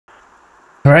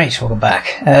Right, welcome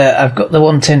back. I've got the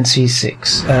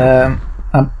 110C6.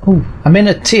 I'm in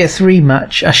a tier 3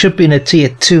 match. I should be in a tier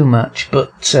 2 match,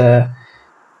 but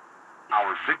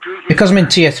because I'm in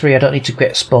tier 3 I don't need to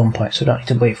get a spawn point, so I don't need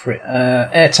to wait for it.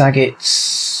 Air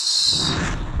targets...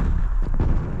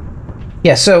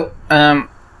 Yeah, so I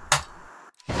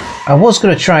was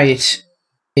going to try it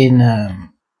in...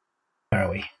 where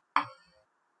are we?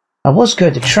 I was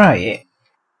going to try it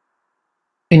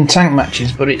in tank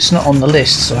matches, but it's not on the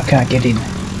list, so I can't get in.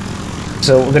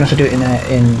 So we're going to have to do it in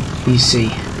PC.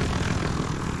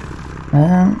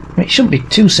 It shouldn't be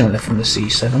too similar from the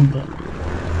C7, but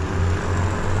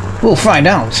we'll find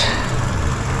out.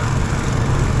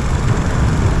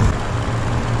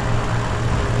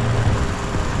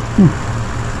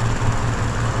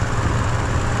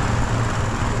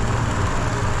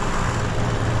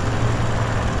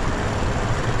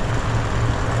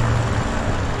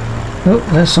 Oh,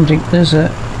 there's something. There's a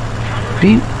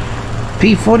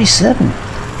P47.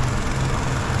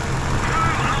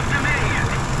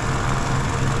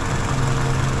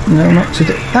 No, not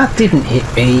today. That didn't hit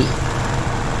me.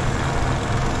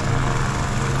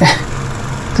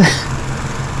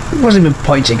 It wasn't even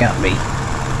pointing at me.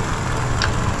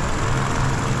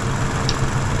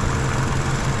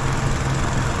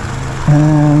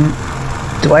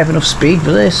 Do I have enough speed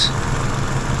for this?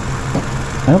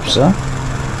 I hope so.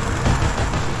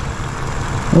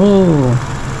 Oh,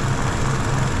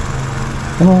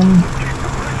 come on.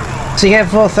 So you have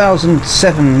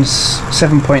 4,007s,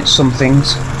 7 point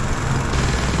somethings.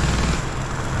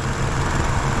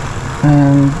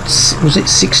 And was it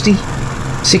 60?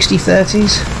 60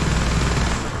 30s?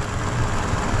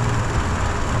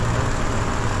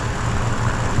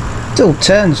 Still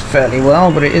turns fairly well,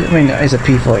 but I mean, it is a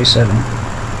P47.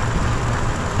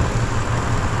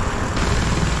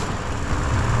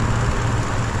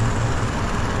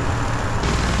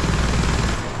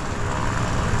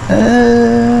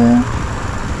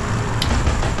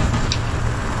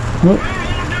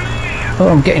 Oh,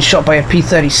 I'm getting shot by a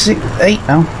P38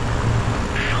 now.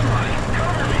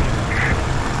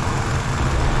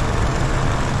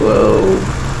 Whoa.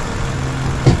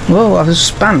 Whoa, I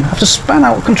have to span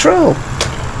out of control.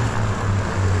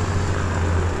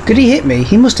 Did he hit me?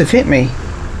 He must have hit me.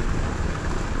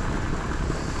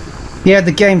 Yeah,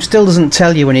 the game still doesn't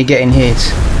tell you when you're getting hit.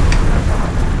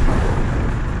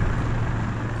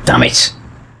 Damn it.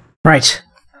 Right.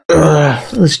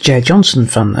 There's Jay Johnson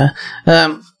fan there.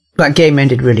 That game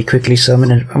ended really quickly, so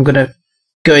I'm gonna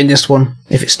go in this one.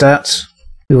 If it starts,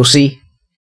 we will see.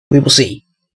 We will see.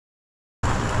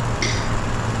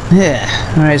 Yeah.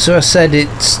 Alright, so I said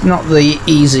it's not the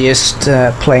easiest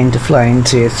plane to fly in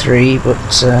tier 3,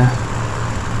 but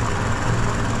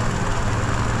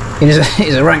it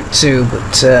is a rank 2,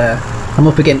 but I'm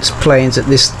up against planes at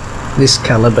this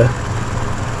caliber.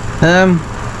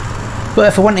 But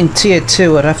if I went in tier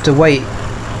 2 I'd have to wait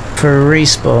for a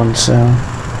respawn, so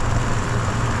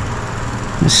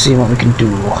let's see what we can do.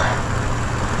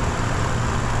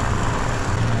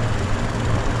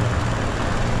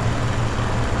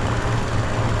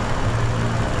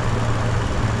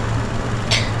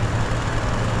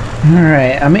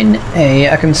 Alright, I'm in A.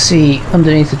 I can see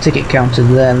underneath the ticket counter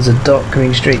there's a dot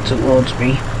going straight towards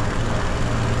me.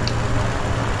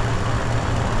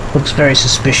 Looks very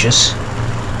suspicious.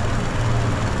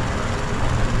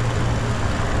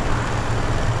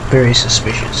 Very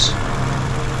suspicious.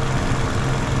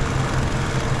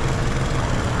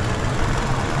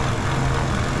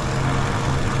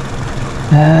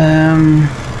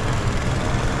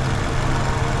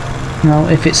 No,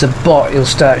 if it's a bot, he'll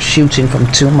start shooting from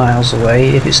 2 miles away.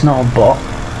 If it's not a bot,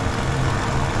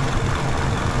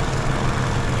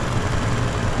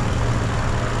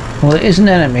 well, it is an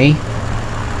enemy.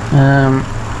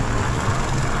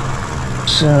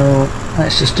 So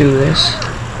let's just do this.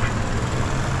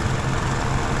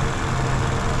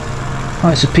 Oh,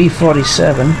 it's a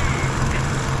P47.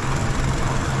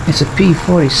 It's a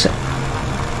P47.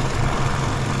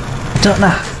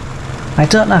 I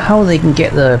don't know how they can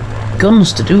get the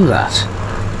guns to do that.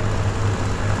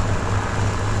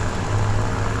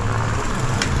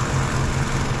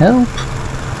 Help.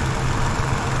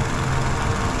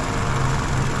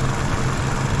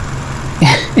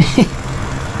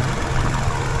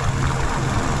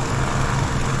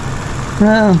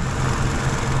 Well,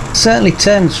 certainly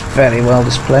turns fairly well,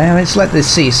 this plane. I mean, it's like the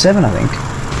C7, I think.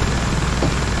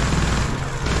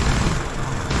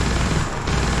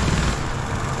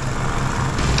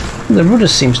 The rudder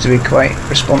seems to be quite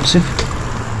responsive.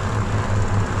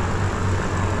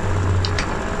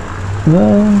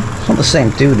 Well, it's not the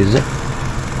same dude, is it?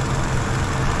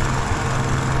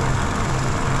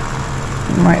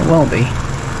 Might well be.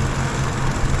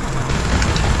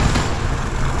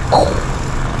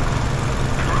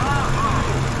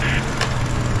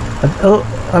 Oh,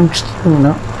 I'm just... Oh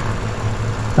no.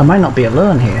 I might not be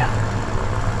alone here.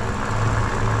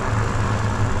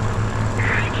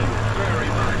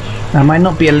 I might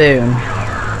not be alone.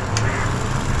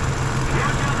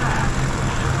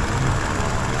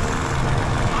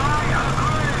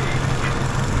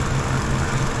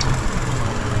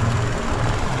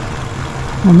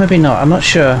 Well, maybe not, I'm not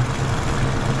sure.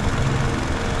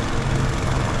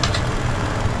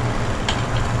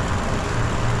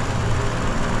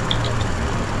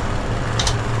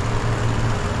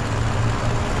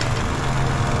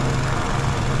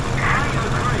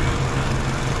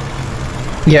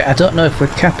 Yeah, I don't know if we're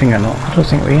capping or not. I don't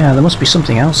think we are. There must be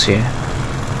something else here.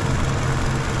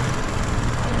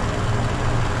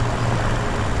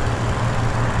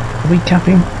 Are we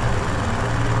capping?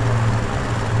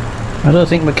 I don't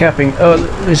think we're capping. Oh,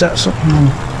 is that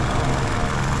something?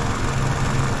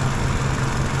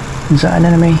 Is that an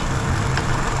enemy?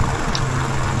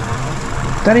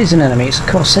 That is an enemy. It's a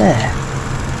Corsair.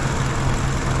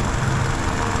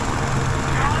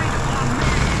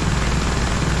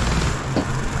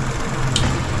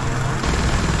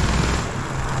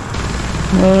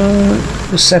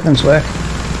 The 7s work.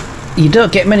 You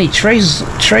don't get many traces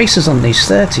on these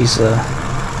 30s though.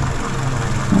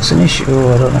 That's an issue.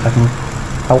 Oh, I don't know if I can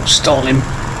outstall him.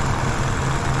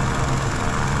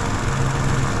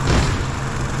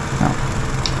 Oh.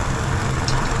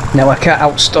 No, I can't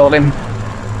outstall him.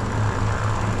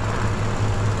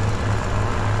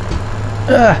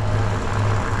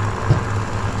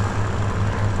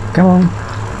 Come on.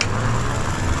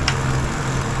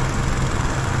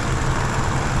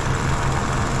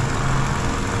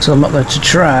 So I'm not going to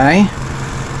try.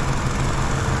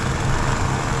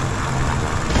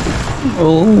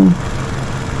 Oh.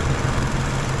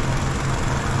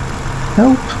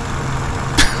 Help.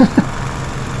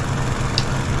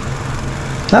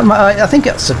 That might, I think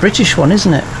that's the British one,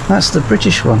 isn't it? That's the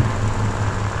British one.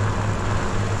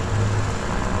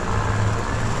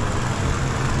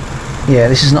 Yeah,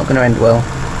 this is not going to end well.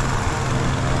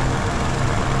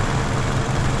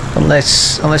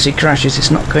 Unless it crashes,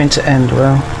 it's not going to end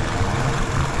well.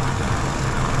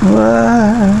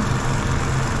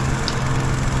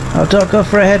 Oh, don't go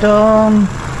for a head-on.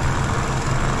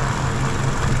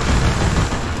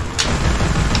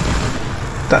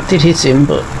 That did hit him,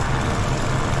 but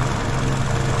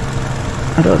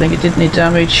I don't think it did any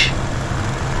damage.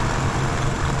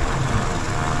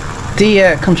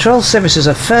 The control surfaces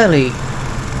are fairly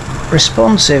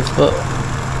responsive, but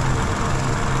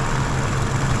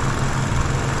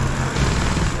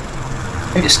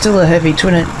it's still a heavy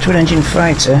twin-engine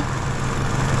fighter.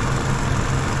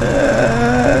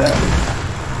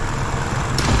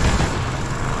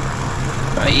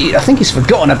 I think he's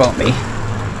forgotten about me.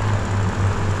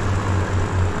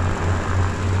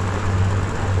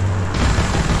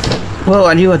 Well,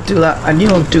 I knew I'd do that. I knew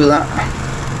I'd do that.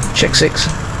 Check 6.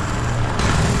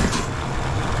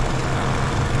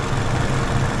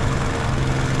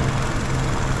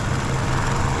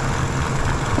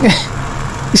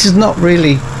 This is not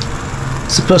really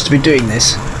supposed to be doing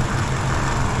this.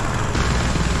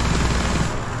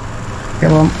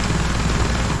 Come on.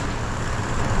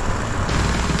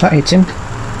 That hit him.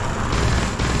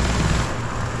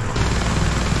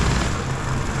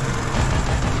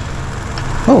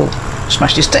 Oh,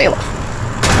 smashed his tail off.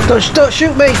 Don't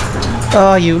shoot me!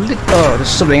 Oh, oh, there's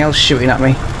something else shooting at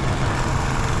me.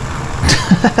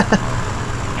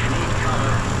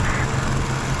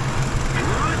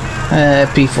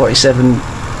 P47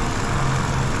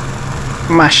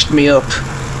 mashed me up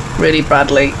really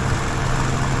badly.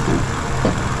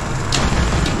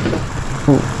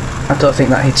 Oh, I don't think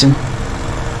that hit him.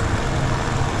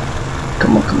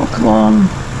 Come on, come on, come on.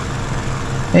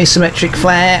 Asymmetric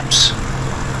flaps.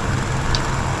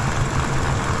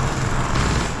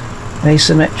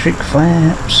 Asymmetric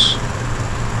flaps.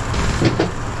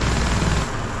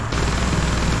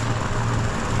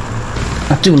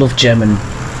 I do love German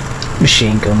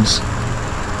machine guns.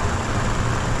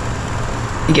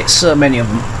 You get so many of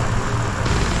them.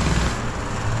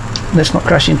 Let's not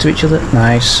crash into each other.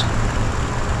 Nice.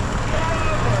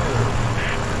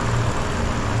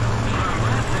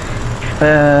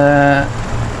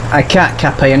 I can't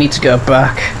cap A, I need to go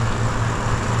back.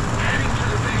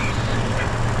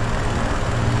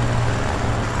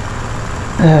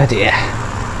 Oh dear.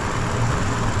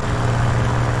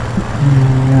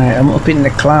 Right, I'm up in the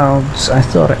clouds. I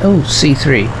thought, oh,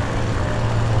 C3.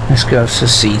 Let's go for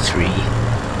C3.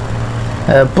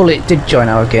 Bullet did join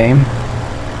our game.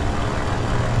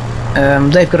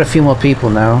 They've got a few more people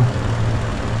now.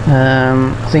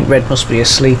 I think Red must be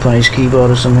asleep on his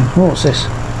keyboard or something. Oh, what's this?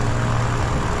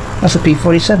 That's a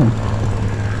P47.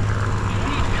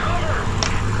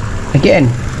 Again.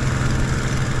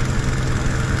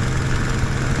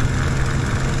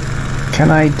 Can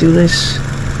I do this?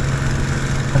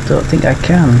 I don't think I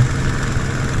can.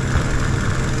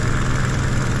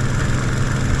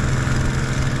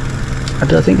 I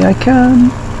don't think I can.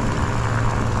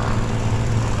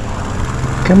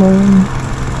 Come on.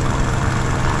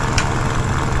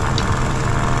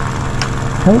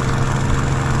 Help.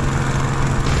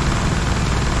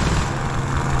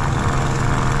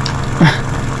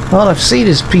 All I've seen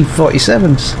is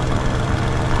P47s.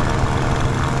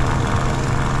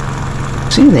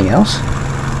 See anything else?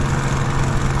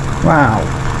 Wow.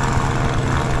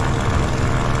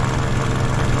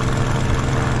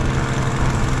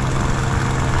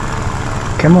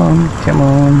 Come on, come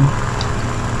on.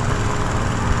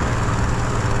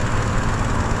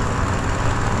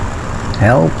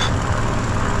 Help.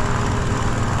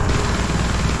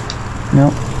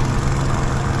 No.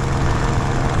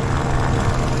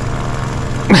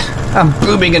 I'm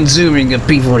booming and zooming a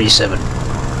P47.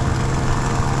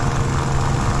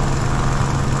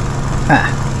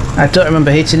 I don't remember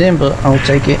hitting him, but I'll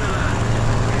take it.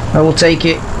 I will take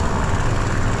it.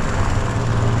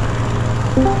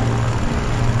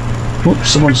 Oops,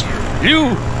 someone's...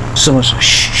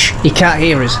 Shh, he can't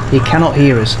hear us. He cannot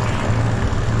hear us.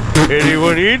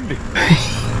 Anyone in?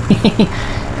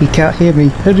 He can't hear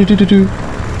me.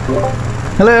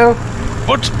 Hello?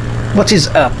 What? What is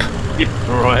up? Yeah,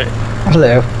 right.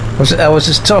 Hello. I was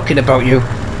just talking about you.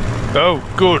 Oh,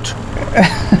 good.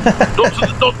 not to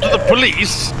the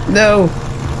police. No.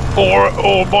 Or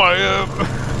my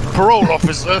parole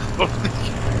officer.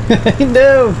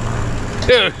 No.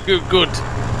 Good.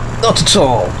 Not at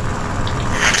all.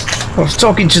 I was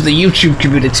talking to the YouTube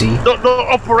community. Not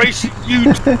Operation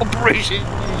U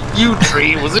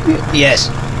Tree, was it? Yes.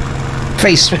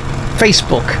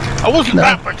 Facebook. I wasn't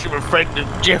that much of a friend of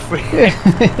Jeffrey.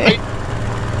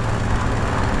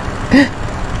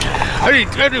 I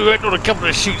only went on a couple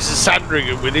of shoots of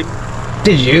Sandringham with him.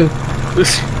 Did you?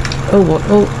 What's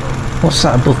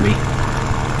that above me?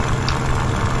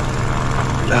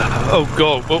 Oh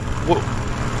God, what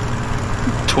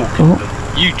talking to the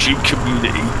YouTube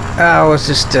community. I was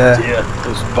just yeah,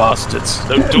 those bastards.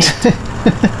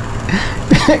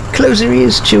 Close your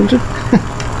ears, children.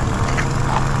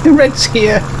 Red's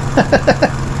here.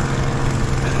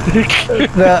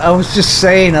 No, I was just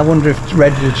saying, I wonder if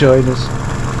Red will join us.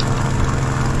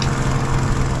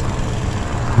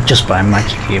 Just by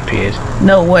magic he appeared.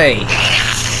 No way.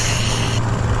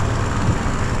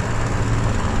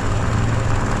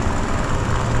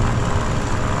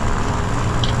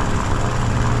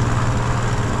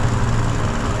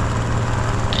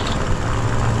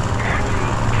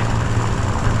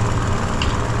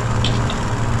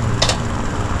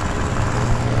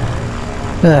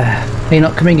 Are you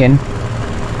not coming in?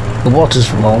 The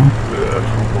water's warm.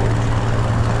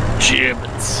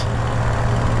 Germans.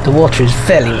 The water is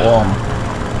fairly warm.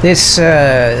 This,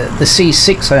 the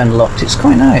C6 I unlocked, it's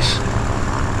quite nice.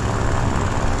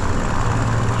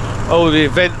 Oh, the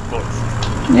event mod.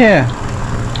 Yeah.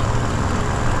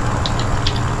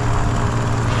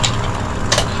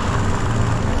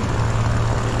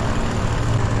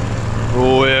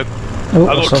 Oh, yeah. Oh, I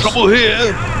got trouble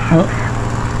here. Oh.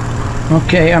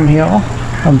 Okay, I'm here.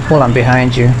 I'm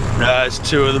behind you. Nah, it's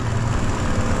two of them.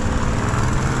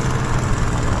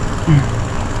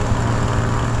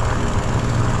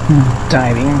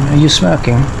 Diving. Are you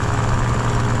smoking?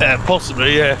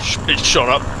 Possibly, yeah. It's shot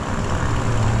up.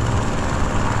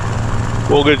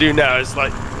 What we're going to do now is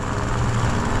like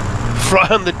fly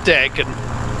on the deck and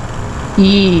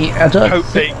I don't hope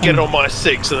they get on my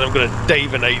 6 and I'm going to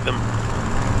Davinate them.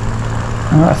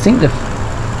 I think the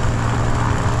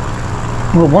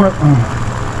well, one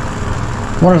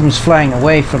of them's flying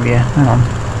away from you. Hang on.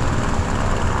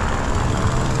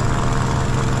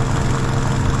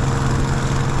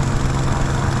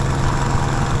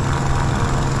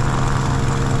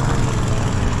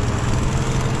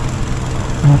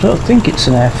 I don't think it's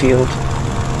an airfield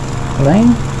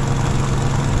plane.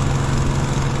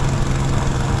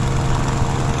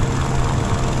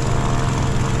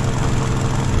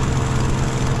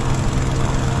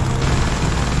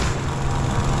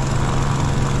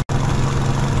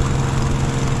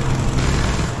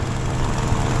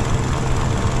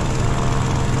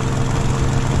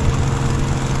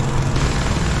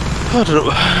 I don't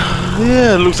know.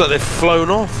 Yeah, it looks like they've flown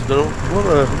off. I don't know what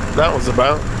that was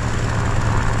about.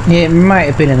 Yeah, it might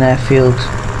have been an airfield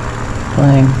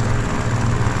plane.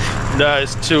 No,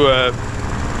 it's two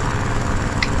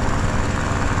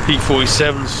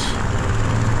P47s.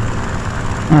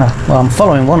 Ah, well, I'm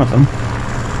following one of them.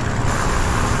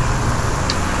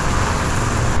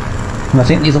 And I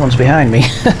think the other one's behind me.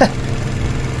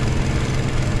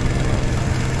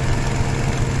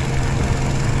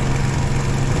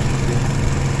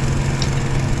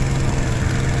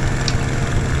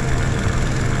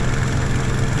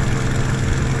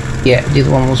 Yeah, the other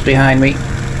one was behind me.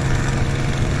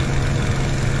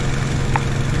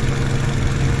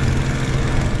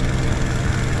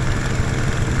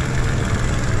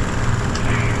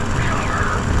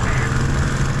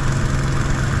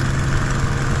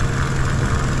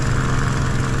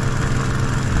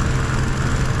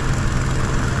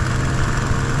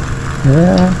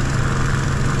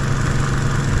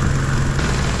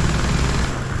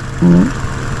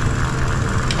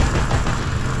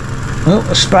 Oh,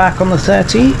 a spark on the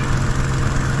 30.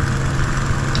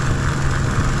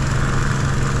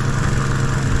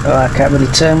 Oh, I can't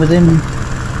really turn with him.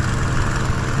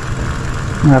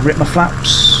 I've ripped my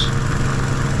flaps.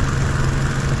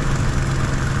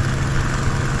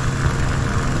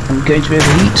 I'm going to be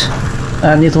overheat.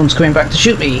 And the other one's coming back to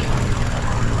shoot me.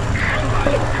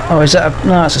 Oh, is that a...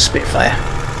 no, it's a Spitfire.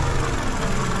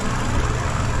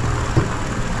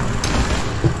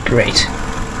 Great.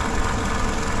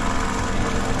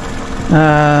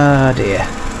 Ah, dear.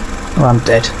 Oh, I'm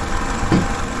dead.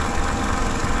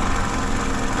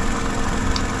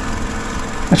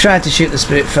 I tried to shoot the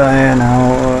Spitfire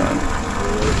now.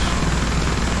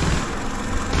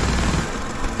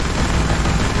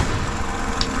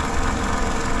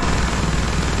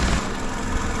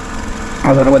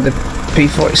 I don't know where the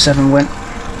P47 went.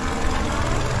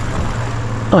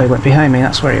 Oh, he went behind me,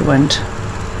 that's where he went.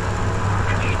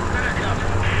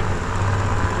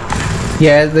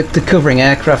 Yeah, the covering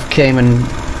aircraft came and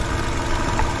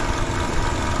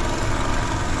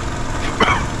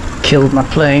killed my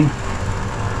plane.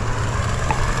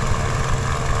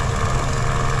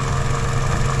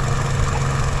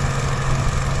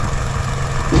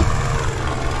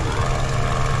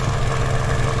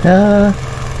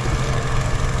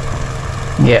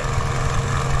 Yeah,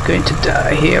 going to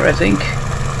die here, I think.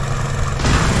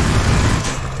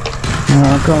 Oh,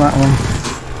 I've got that one.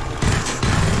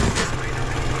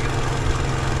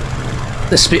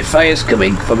 The Spitfire's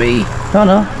coming for me. Oh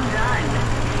no.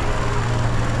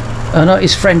 Oh no,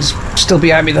 his friend's still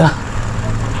behind me there.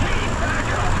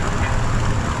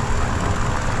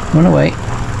 Run away.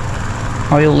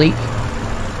 Oil leak.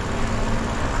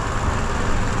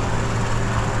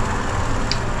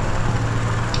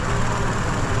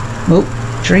 Oh,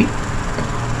 tree.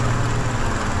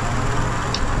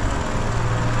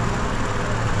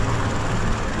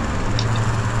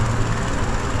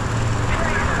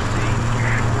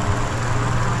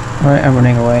 Right, I'm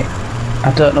running away.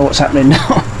 I don't know what's happening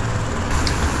now.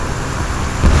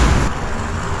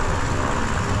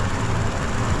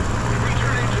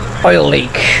 Oil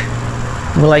leak.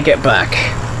 Will I get back?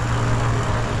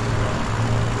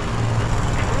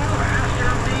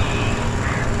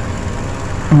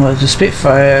 Well, there's a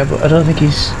Spitfire, but I don't think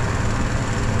he's...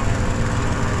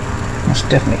 That's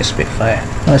definitely a Spitfire.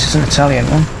 Unless it's an Italian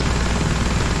one.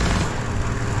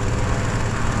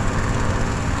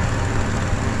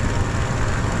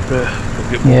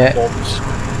 Get more yeah. bombs.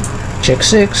 Check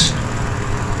 6.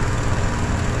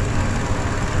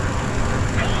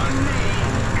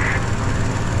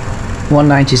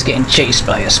 .190's getting chased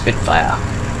by a Spitfire.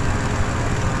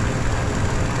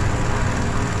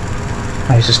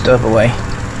 Oh, he's just dove away.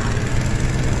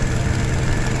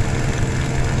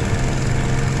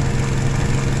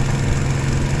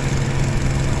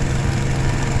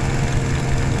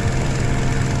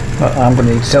 Well, I'm going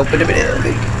to need help in a minute, I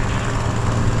think.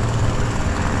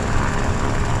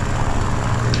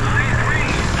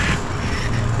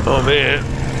 Oh man.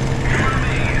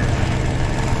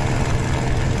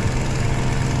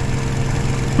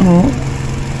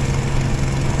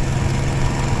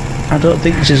 I don't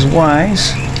think this is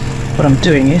wise, but I'm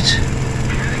doing it.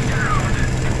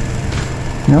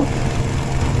 Nope.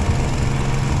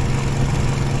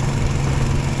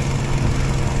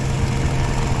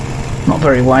 Not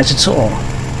very wise at all.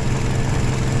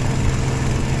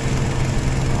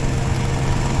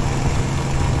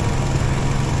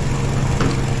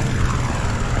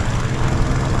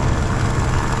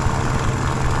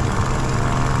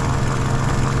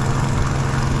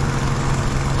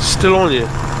 Still on you?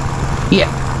 Yeah.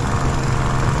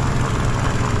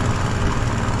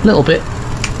 Little bit.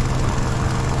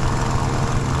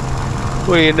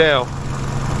 Where are you now?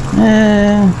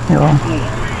 Yeah, well.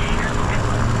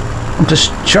 I'm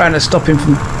just trying to stop him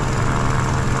from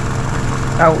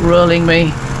outrolling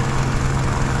me.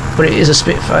 But it is a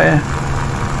Spitfire.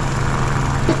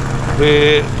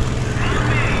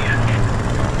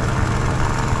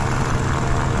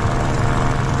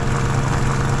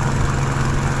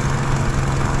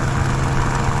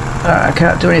 I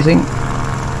can't do anything.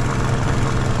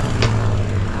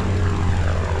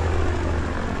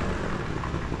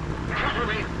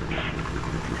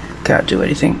 Can't do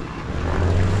anything.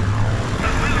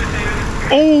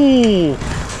 Oh!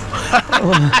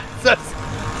 That's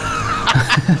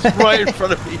right in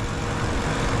front of me.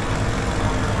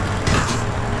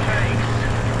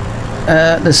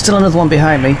 There's still another one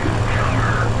behind me.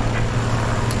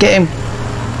 Get him!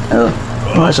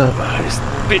 Oh, it's a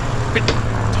bit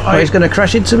oh, he's going to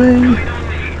crash into me.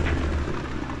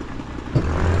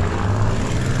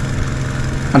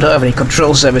 I don't have any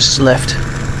control services left.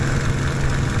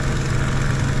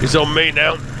 He's on me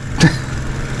now.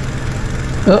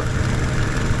 Oh,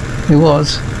 he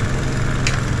was.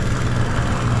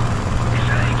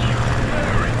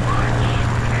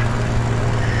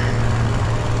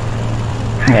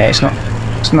 Yeah,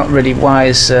 it's not really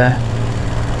wise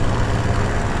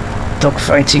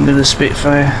dogfighting with the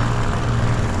Spitfire.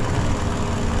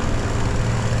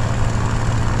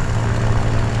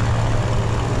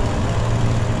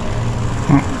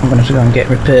 I'm going to have to go and get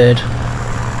repaired.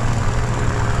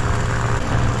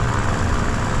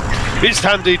 It's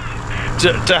handy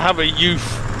to have a youth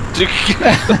to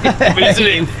isn't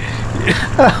it?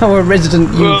 Oh, a resident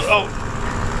youth. Well, oh.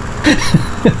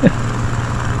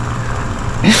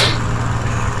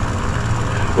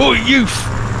 Oh, youth!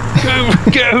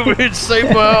 Get over here and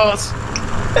save my ass!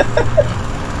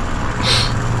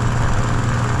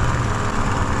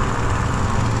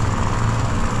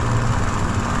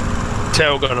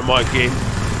 Tail gun on my game.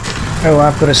 Oh,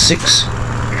 I've got a 6.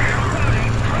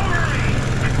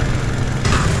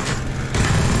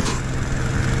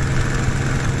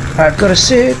 I've got a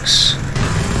 6.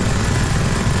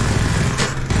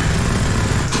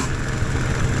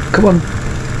 Come on.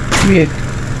 Come here.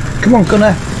 Come on,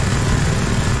 Gunner.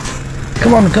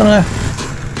 Come on, Gunner.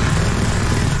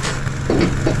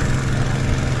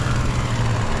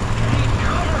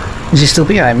 Is he still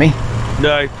behind me?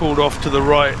 No, he pulled off to the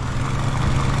right.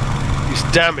 He's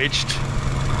damaged.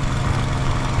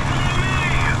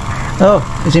 Oh,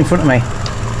 he's in front of me.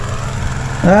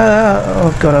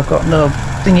 Oh god, I've got no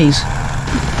thingies.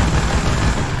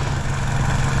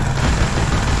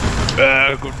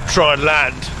 I'll try and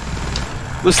land.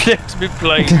 What's left to be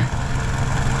played?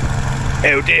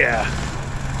 Oh dear.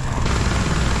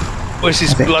 Where's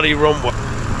this bloody runway?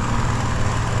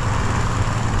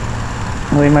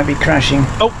 Well, he might be crashing.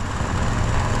 Oh!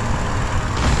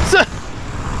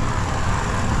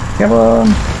 Come on!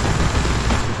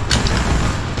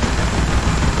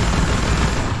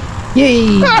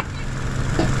 Yay!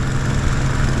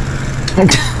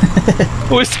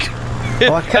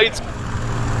 Oh, I can't.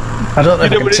 I don't know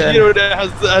if I can turn. You know when it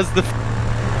has the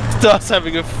starts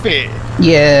having a fit.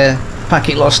 Yeah,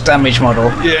 packet loss damage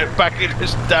model. Yeah, packet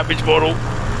loss damage model.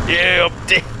 Yeah, I'm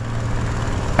dead.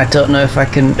 I don't know if I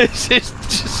can. It's just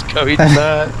going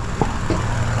mad.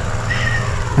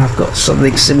 I've got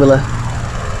something similar.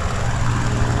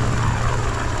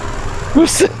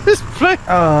 What's this play?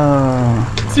 Oh.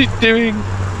 What's he doing?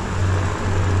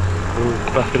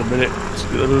 Oh, back in a minute. Let's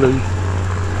get the loot.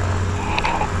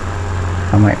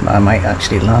 I might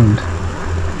actually land.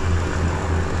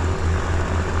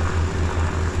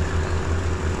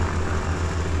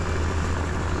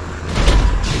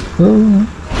 Ooh.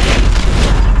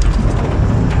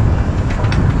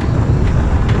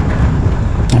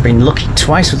 I've been lucky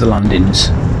twice with the landings.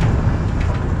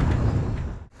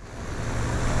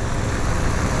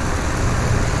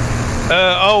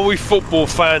 Are we football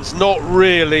fans? Not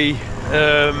really.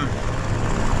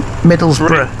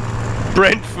 Middlesbrough.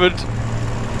 Brentford.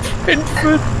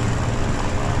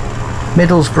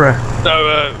 Middlesbrough.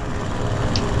 No,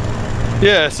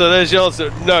 yeah, so there's your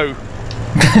answer. No.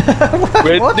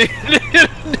 What?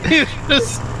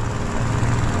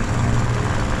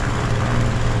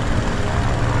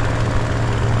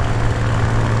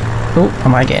 Oh, I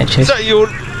might get a chase.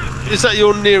 Is that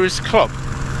your nearest club?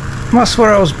 That's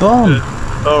where I was born. Yeah.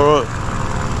 Alright.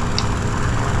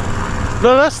 No,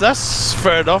 that's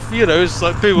fair enough, you know, it's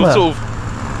like people sort of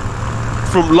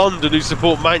from London who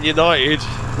support Man United.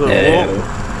 Like, what?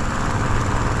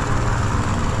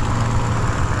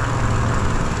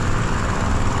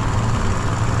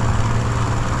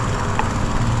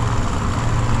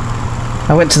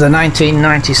 I went to the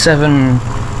 1997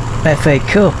 FA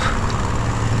Cup.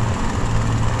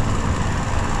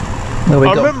 I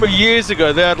remember years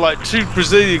ago they had like 2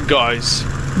 Brazilian guys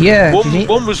Yeah.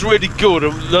 One was really good,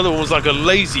 and the other one was like a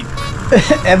lazy.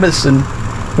 Emerson.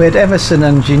 We had Emerson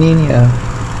and Juninho.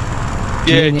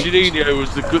 Yeah, Juninho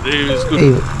was the good. He was good.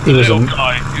 He was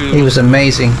guy. He was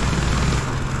amazing.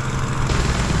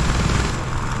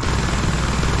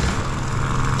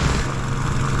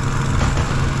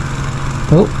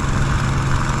 Oh,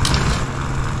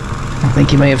 I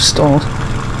think he may have stalled.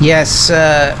 Yes,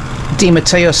 Di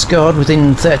Matteo scored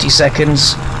within 30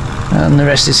 seconds, and the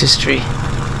rest is history.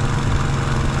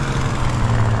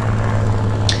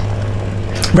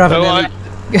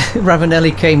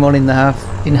 Ravanelli came on in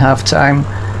half time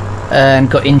and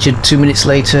got injured 2 minutes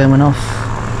later and went off.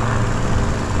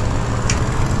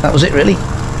 That was it, really.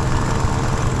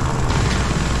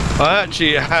 I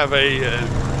actually have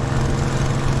a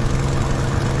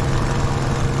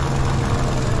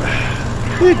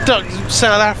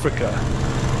South Africa.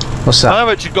 What's that? I've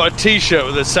actually got a T-shirt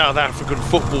with a South African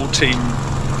football team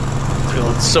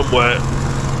somewhere.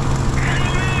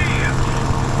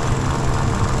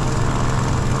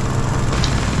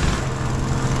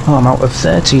 Oh, I'm out of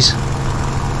 30s.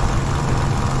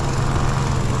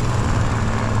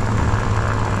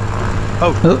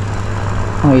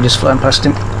 Oh, you just flying past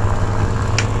him.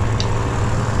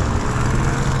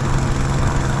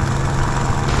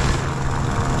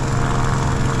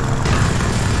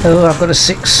 Oh, I've got a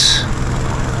 6.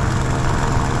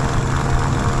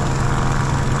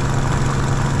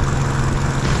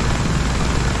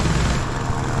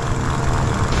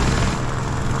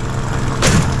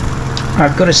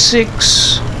 I've got a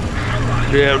 6.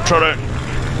 Yeah, I'm trying to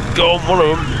go on one of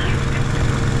them.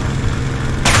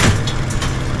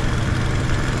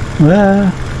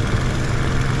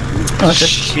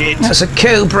 That's a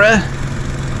Cobra.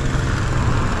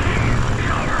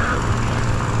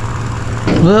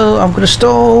 Well, I'm gonna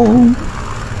stall.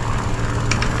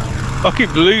 I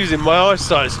keep losing. My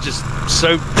eyesight's just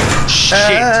so shit.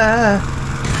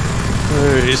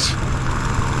 There it is.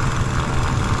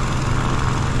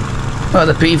 Oh,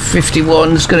 the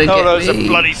P51's gonna get me. Oh, there's a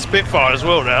bloody Spitfire as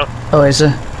well now. Oh, is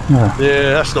there? Oh.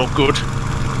 Yeah, that's not good.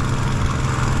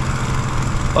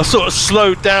 I sort of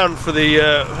slowed down for the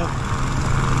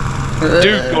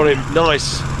Duke on him.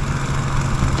 Nice.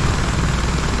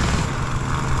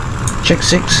 Check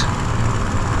 6.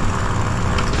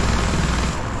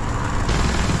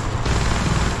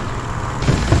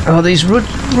 Oh, the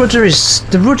rudder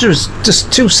is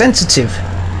just too sensitive.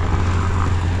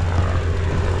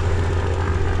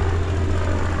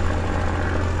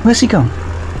 Where's he gone?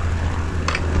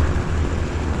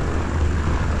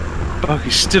 Oh,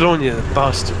 he's still on you, the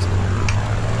bastard.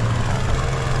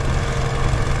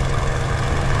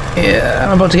 Yeah,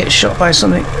 I'm about to get shot by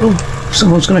something. Oh,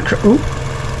 someone's gonna. Oh,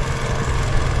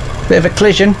 bit of a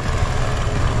collision.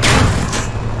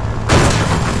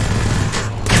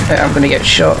 Yeah, I'm gonna get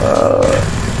shot.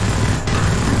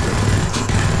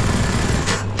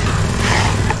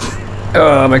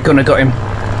 Oh, my gun got him.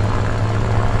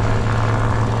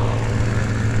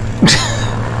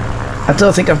 I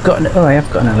don't think I've got an. Oh, I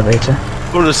have got an elevator.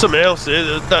 Well, there's something else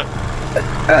here.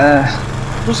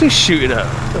 What's he shooting at?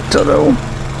 Don't know.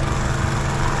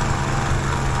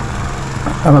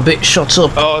 I'm a bit shot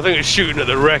up. Oh, I think it's shooting at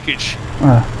the wreckage.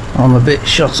 I'm a bit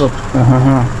shot up.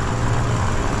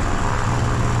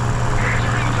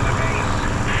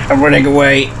 I'm running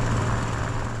away.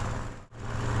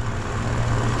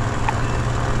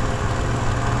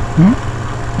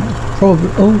 Probably.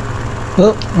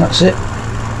 Oh, that's it.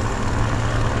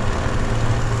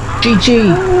 GG.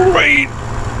 Great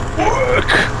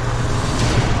work.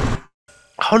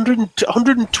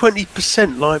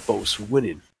 120% light bulbs for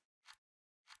winning.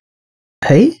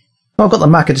 Hey? Oh, I've got the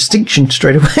mark of distinction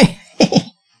straight away.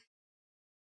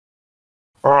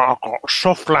 I've got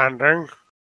soft landing,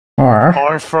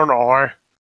 eye for an eye,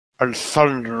 and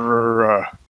thunder.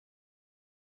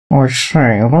 I see,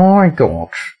 well, I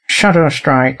got Shadow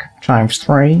Strike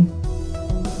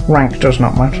 ×3. Rank does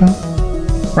not matter.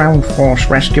 Ground Force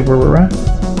Rescuer.